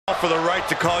For the right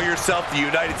to call yourself the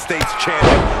United States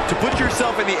champion, to put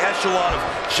yourself in the echelon of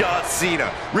John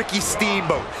Cena, Ricky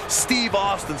Steamboat, Steve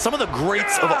Austin, some of the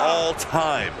greats of all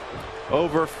time.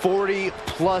 Over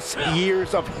 40-plus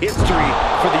years of history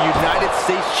for the United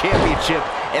States Championship,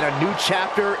 and a new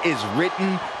chapter is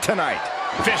written tonight.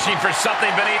 Fishing for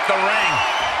something beneath the ring.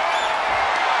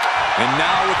 And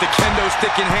now with the kendo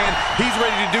stick in hand, he's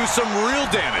ready to do some real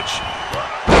damage.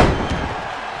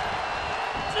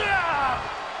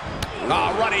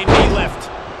 Oh, running knee lift.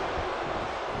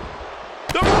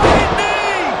 The right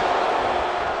knee!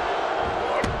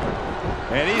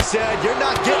 And he said, "You're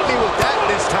not getting me with that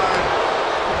this time."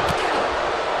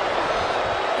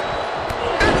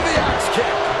 Into the axe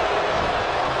kick.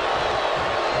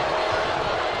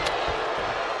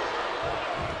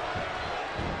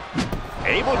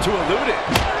 Able to elude it.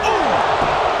 Ooh.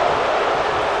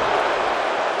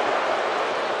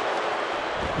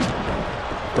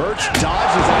 BURCH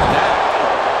dodges out of that.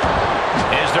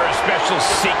 Is there a special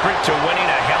secret to winning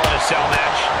a Hell in a Cell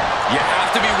match? You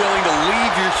have to be willing to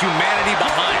leave your humanity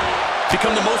behind.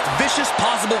 Become the most vicious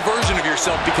possible version of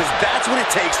yourself, because that's what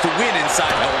it takes to win inside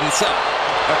Hell in a Cell.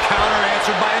 A counter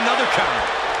answered by another counter.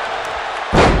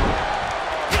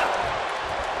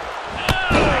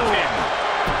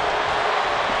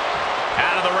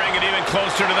 Out of the ring and even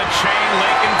closer to the chain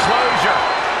link enclosure.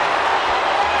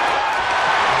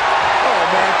 Oh,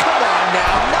 man, come on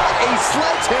now. Not a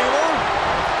sledgehammer.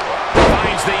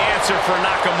 Finds the answer for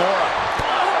Nakamura.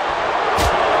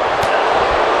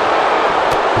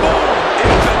 Boom!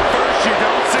 If at first you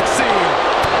don't succeed.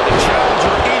 The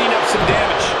challenger eating up some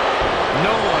damage.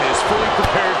 No one is fully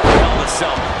prepared for Hell in a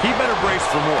Cell. He better brace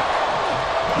for more.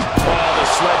 Oh, the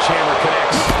sledgehammer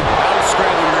connects. That'll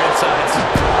scramble your insides.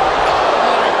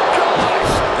 Oh, my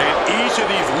gosh. And each of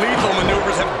these lethal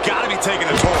maneuvers have got to be taking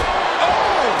a toll.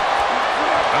 Oh!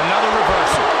 Another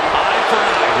reversal. Eye for an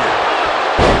eye here.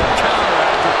 Counter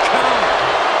after counter.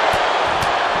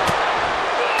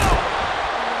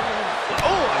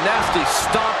 Oh, a nasty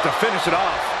stomp to finish it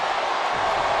off.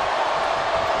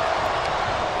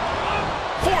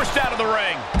 Forced out of the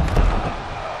ring.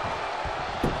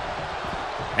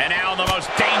 And now in the most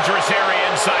dangerous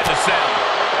area inside the cell.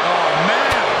 Oh,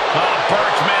 man. Oh,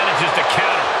 BURCH manages to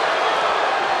counter.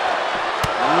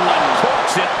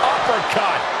 Uncorks an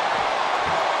uppercut.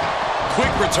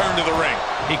 Quick return to the ring.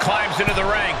 He climbs into the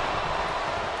ring.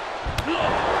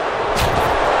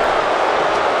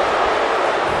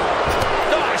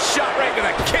 Oh, a shot right to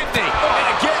the kidney. And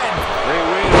again. Great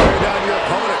way to wear down your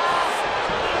opponent.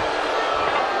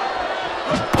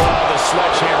 Oh, the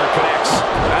sledgehammer connects.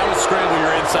 That'll scramble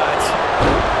your insides.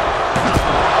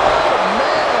 Oh,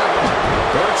 man.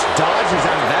 BURCH dodges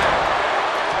out of that.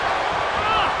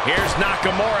 Here's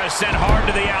Nakamura sent hard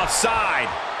to the outside.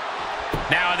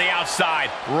 Now on the outside,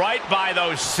 right by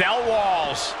those cell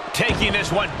walls. Taking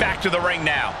this one back to the ring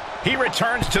now. He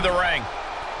returns to the ring.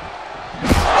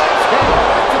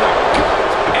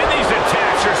 And these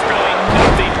attacks are spelling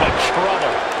nothing but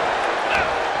trouble.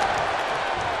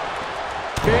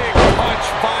 Big punch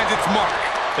finds its mark.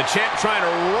 The champ trying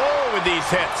to roll with these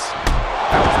hits.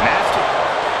 That was nasty.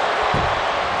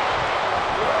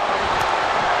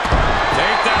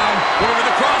 Takedown. Over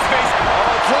the crossface.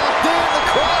 Oh, dropped in the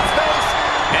crossface.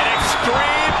 An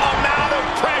extreme amount of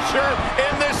pressure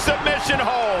in this submission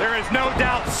hold. There is no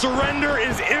doubt surrender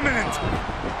is imminent.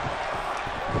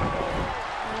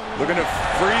 Looking to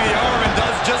free the arm and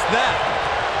does just that.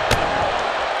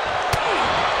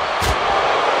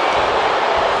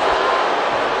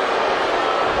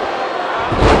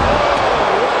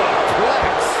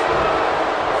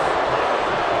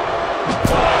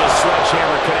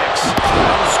 Sledgehammer connects.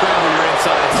 That'll scramble your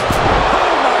insides.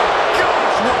 Oh my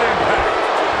gosh, what impact!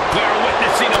 We're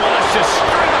witnessing a malicious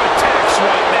string of attacks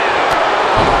right now.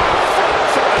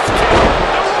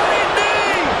 The right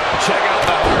knee! Check out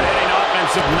the hard-hitting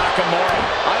offense of Nakamura.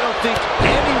 I don't think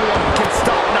anyone can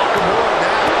stop Nakamura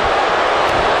now.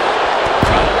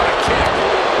 Oh, what a kick.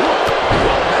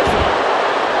 Well measured.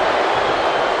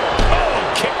 Oh,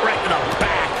 kick right to the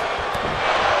back.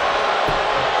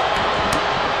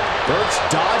 BURCH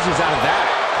dodges out of that.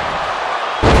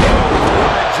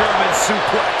 What a German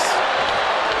suplex.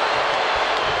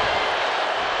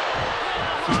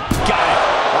 Got it.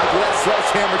 Michael, that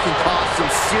sledgehammer can cause some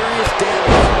serious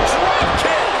damage. Drop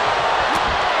kick.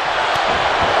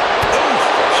 Oof,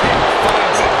 champ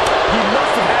finds it. He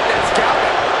must have had that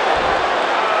scouted.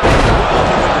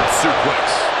 Well-delivered suplex.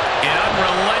 An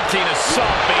unrelenting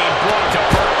assault being brought to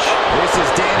BURCH. This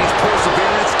is Danny's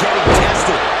perseverance getting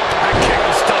tested. That kick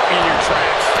will stop you in your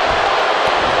tracks.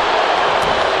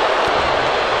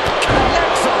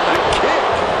 Connects on the kick.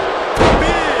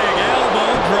 Big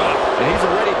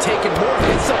taking more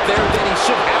hits up there than he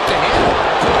should have to handle.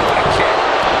 Good kick.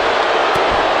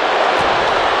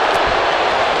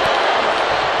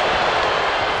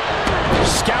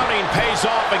 Scouting pays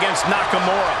off against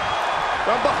Nakamura.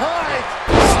 From behind,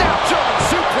 snap German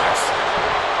suplex.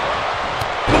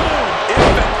 Boom! If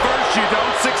at first you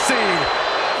don't succeed.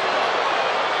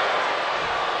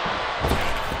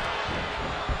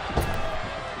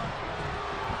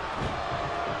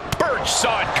 BURCH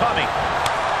saw it coming.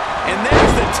 And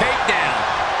there's the takedown.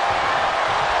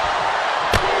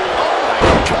 Oh my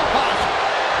God!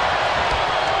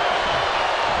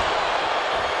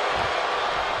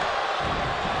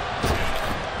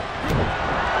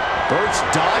 BURCH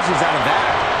dodges out of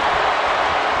that.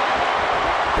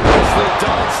 Nicely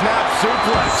done, snap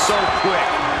suplex, so quick.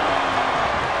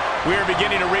 We are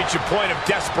beginning to reach a point of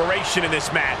desperation in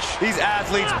this match. These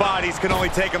athletes' bodies can only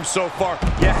take them so far.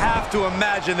 You have to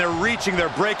imagine they're reaching their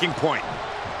breaking point.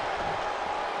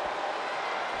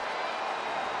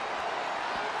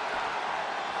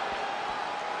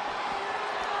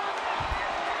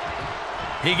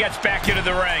 He gets back into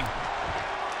the ring.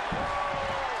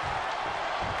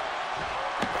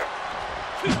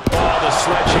 Oh, the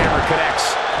sledgehammer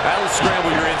connects. That'll scramble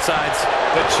your insides.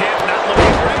 The champ not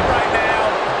looking great right now.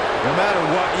 No matter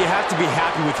what, you have to be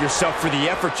happy with yourself for the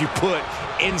effort you put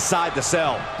inside the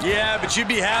cell. Yeah, but you'd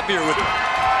be happier with it.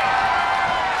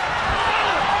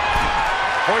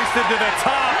 Hoisted to the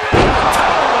top.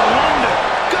 Tower of London.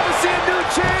 Gonna see a new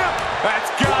champ! That's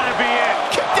gotta be it.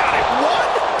 Kicked out at one?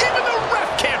 Even the ref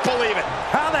can't believe it.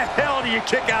 How the hell do you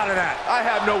kick out of that? I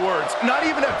have no words. Not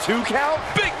even a 2 count?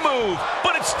 Big move,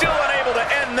 but it's still unable to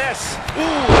end this.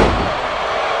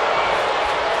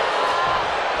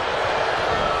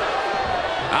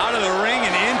 Out of the ring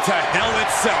and into hell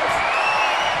itself.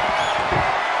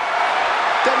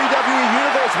 WWE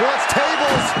Universe wants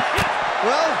tables.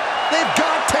 Well, they've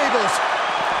got tables.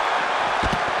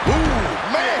 Ooh,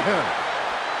 man.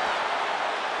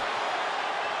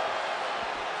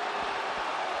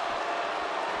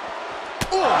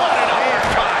 Ooh, What an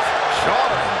uppercut.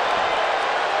 Jarring.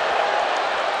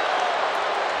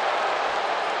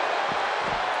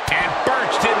 And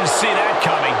BURCH didn't see that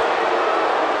coming.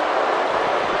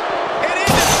 And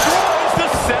it destroys the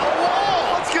cell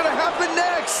wall. What's gonna happen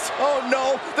next? Oh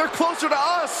no, they're closer to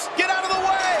us. Get out of the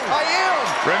way. I am.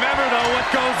 Remember, though, what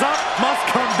goes up must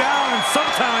come down, and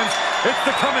sometimes it's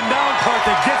the coming down part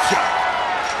that gets you.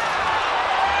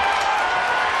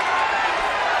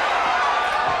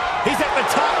 He's at the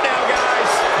top now,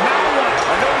 guys. Now what?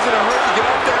 I know he's in a hurry to get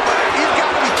up there, but he's got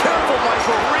to be careful,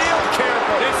 Michael. Real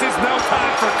careful. This is no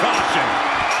time for caution.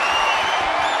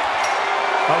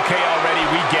 Okay, already,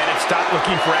 we get it. Stop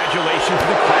looking for adulation for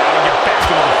the crowd and get back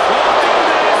to the floor.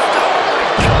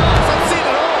 I've seen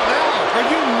it all now. Are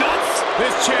you nuts?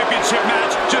 This championship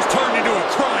match just turned into a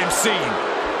crime scene.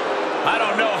 I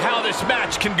don't know how this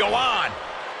match can go on.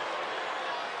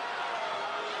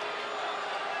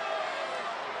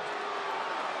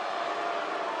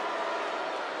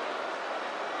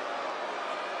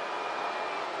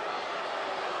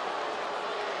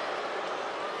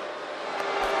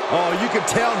 Oh, you can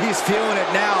tell he's feeling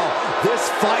it now. This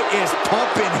fight is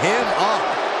pumping him up.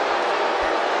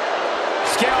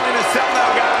 Scaling the cell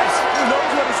now, guys. Who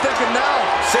knows what he's thinking now?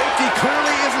 Safety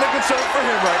clearly isn't a concern for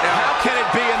him right now. How can it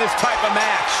be in this type of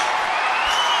match?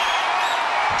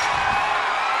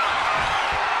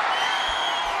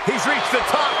 He's reached the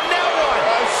top. Now what?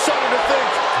 I shudder to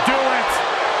think. Do it.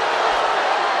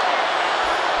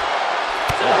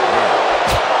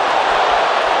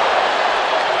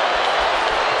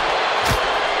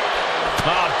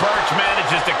 BURCH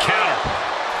manages to counter.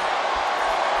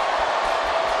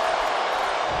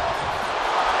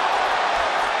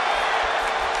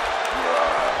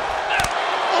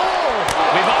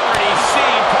 We've already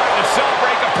seen part of the cell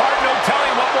break apart. No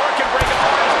telling what more can break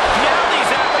apart. Now these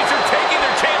athletes are taking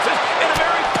their chances in a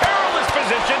very perilous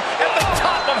position at the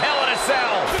top of Hell in a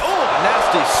Cell. Oh,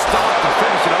 nasty stop to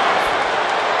finish it off.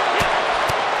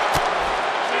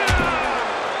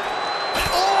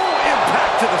 Oh,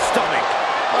 impact to the stomach.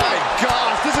 My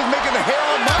gosh, this is making the hair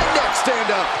on my neck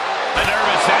stand up. The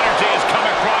nervous energy has come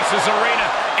across this arena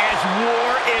as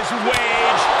war is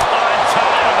waged on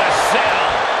top of the cell.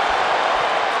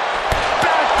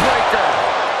 Backbreaker.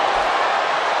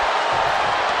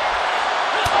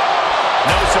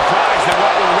 No surprise that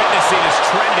what we're witnessing is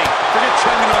trending. Forget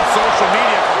trending on social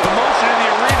media. The motion in the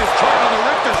arena is trying on the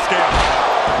Richter scale.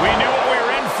 We knew what we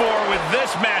were in for with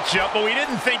this matchup, but we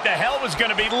didn't think the hell was going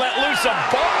to be let loose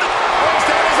above the... Brings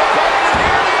down his opponent, and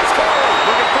here it is, Corey.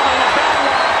 Looking for the lapel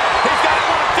lock. He's got it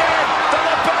locked in. The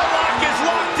lapel lock is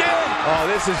locked in. Oh,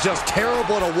 this is just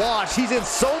terrible to watch. He's in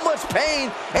so much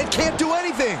pain and can't do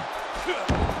anything.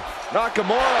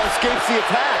 Nakamura escapes the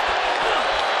attack.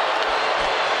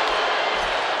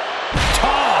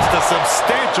 Tossed a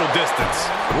substantial distance.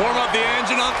 Warm up the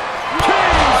engine up.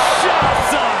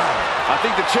 Kinshasa! I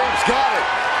think the champ's got it.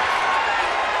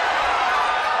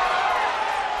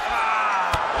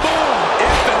 Boom!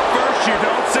 If at first you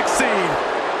don't succeed.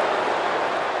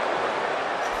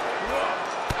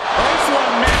 First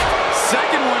one missed,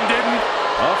 second one didn't.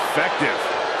 Effective.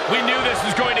 We knew this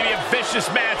was going to be a vicious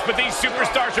match, but these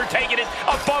superstars are taking it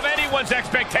above anyone's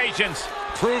expectations.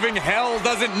 Proving hell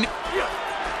doesn't need...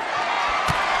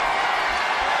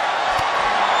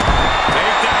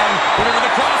 Takedown, looking for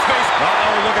the crossface.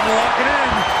 Uh-oh, looking to lock it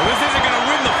in. Well, this isn't going to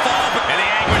win the fall, but... And the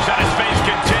anguish on his face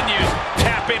continues.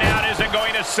 Tapping out isn't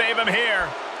going to save him here.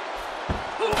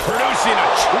 Producing a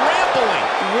trampling.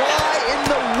 Why in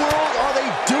the world are they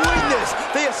doing this?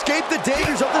 They escape the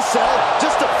dangers of the cell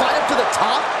just to fight up to the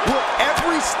top where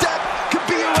every step could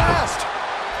be harassed.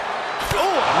 Oh,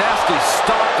 a nasty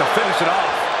stop to finish it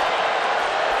off.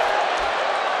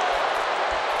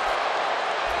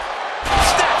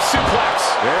 Snap suplex.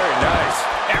 Very nice.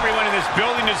 Everyone in this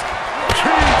building is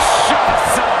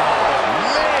Kinshasa.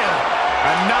 Man,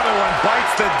 another one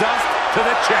bites the dust to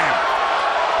the champ.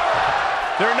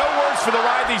 There are no words for the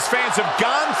ride these fans have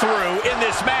gone through in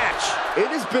this match.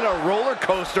 It has been a roller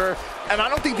coaster, and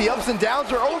I don't think the ups and downs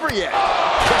are over yet.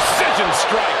 Precision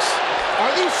strikes.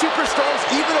 Are these superstars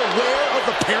even aware of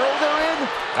the peril they're in?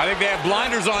 I think they have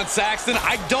blinders on, Saxton.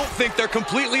 I don't think they're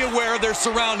completely aware of their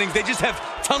surroundings. They just have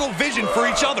tunnel vision for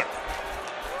each other.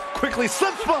 Quickly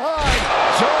slips behind.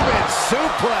 German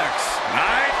suplex. All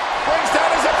right. Brings down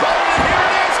his opponent, and here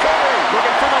it is, Corey.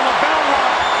 Looking for the lapel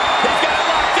lock. He's got it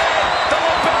locked in. The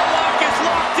lapel lock is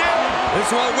locked in. This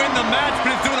won't win the match, but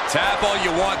it's doing a tap all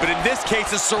you want. But in this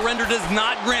case, a surrender does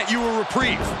not grant you a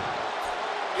reprieve.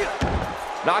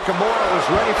 Nakamura was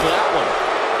ready for that one.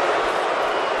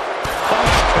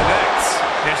 Punch connects.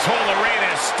 This whole arena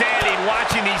is standing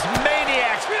watching these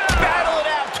maniacs battle it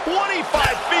out 25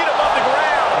 feet above the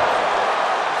ground.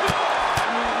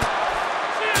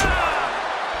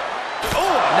 Oh,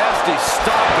 a nasty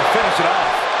stop to finish it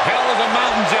off. Hell is a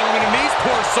mountain, gentlemen, and these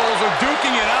poor souls are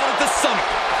duking it out at the summit.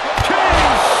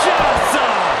 Kinshasa!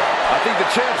 I think the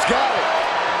champ's got it.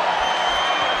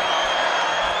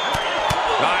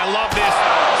 I love this.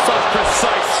 Such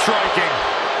precise striking.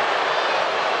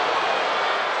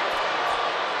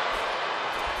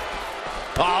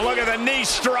 Oh, look at the knee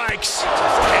strikes.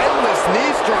 Endless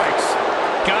knee strikes.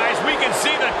 Guys, we can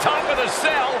see the top of the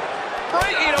cell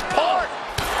breaking apart.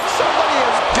 Somebody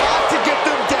has got to get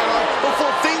them down before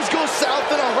things go south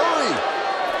in a hurry.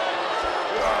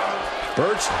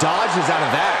 Burch dodges out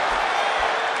of that.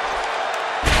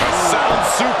 A sound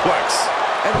suplex.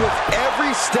 And with every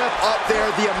step up there,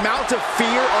 the amount of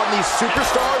fear on these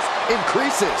superstars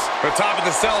increases. The top of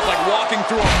the cell is like walking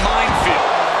through a minefield.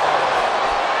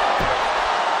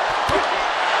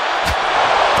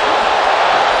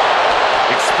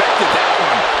 Expected that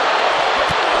one.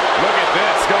 Look at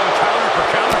this, going counter for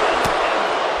counter.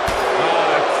 Oh,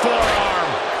 that forearm.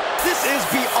 This is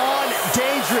beyond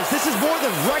dangerous. This is more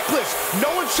than reckless. No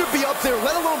one should be up there,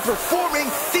 let alone performing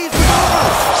these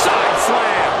maneuvers. Side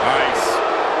slam.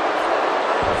 Nice.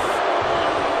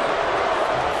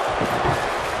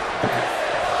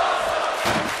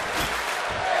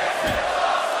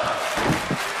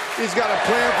 He's got a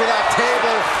plan for that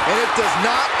table, and it does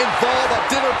not involve a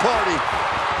dinner party.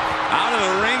 Out of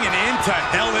the ring and into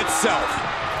hell itself.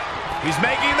 He's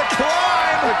making the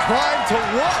climb. The climb to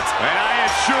what? And I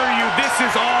assure you, this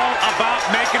is all about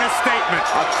making a statement.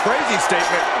 A crazy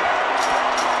statement.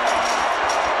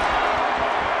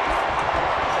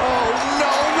 Oh no,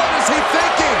 what is he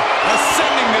thinking?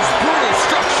 Ascending this brutal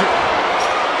structure.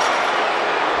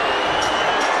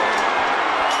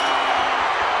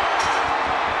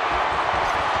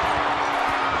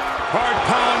 Heart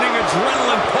pounding,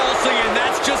 adrenaline pulsing, and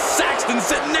that's just Saxton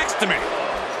sitting next to me.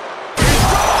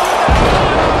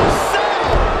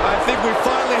 I think we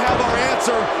finally have our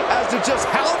answer as to just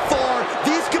how far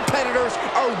these competitors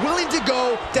are willing to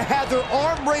go to have their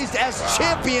arm raised as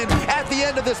champion at the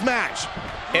end of this match.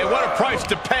 And what a price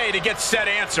to pay to get said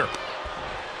answer.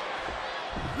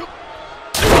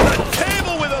 The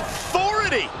table with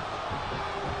authority.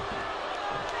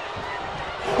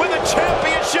 With a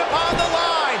championship on the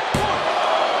line. 1,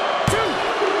 2,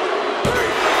 3.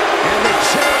 And the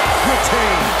champ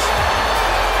retains.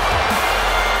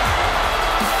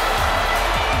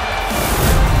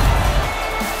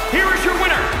 Here is your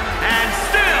winner, and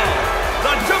still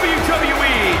the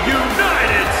WWE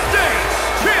United States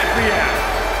Champion.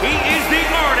 He is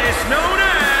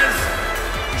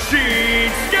Shinsuke.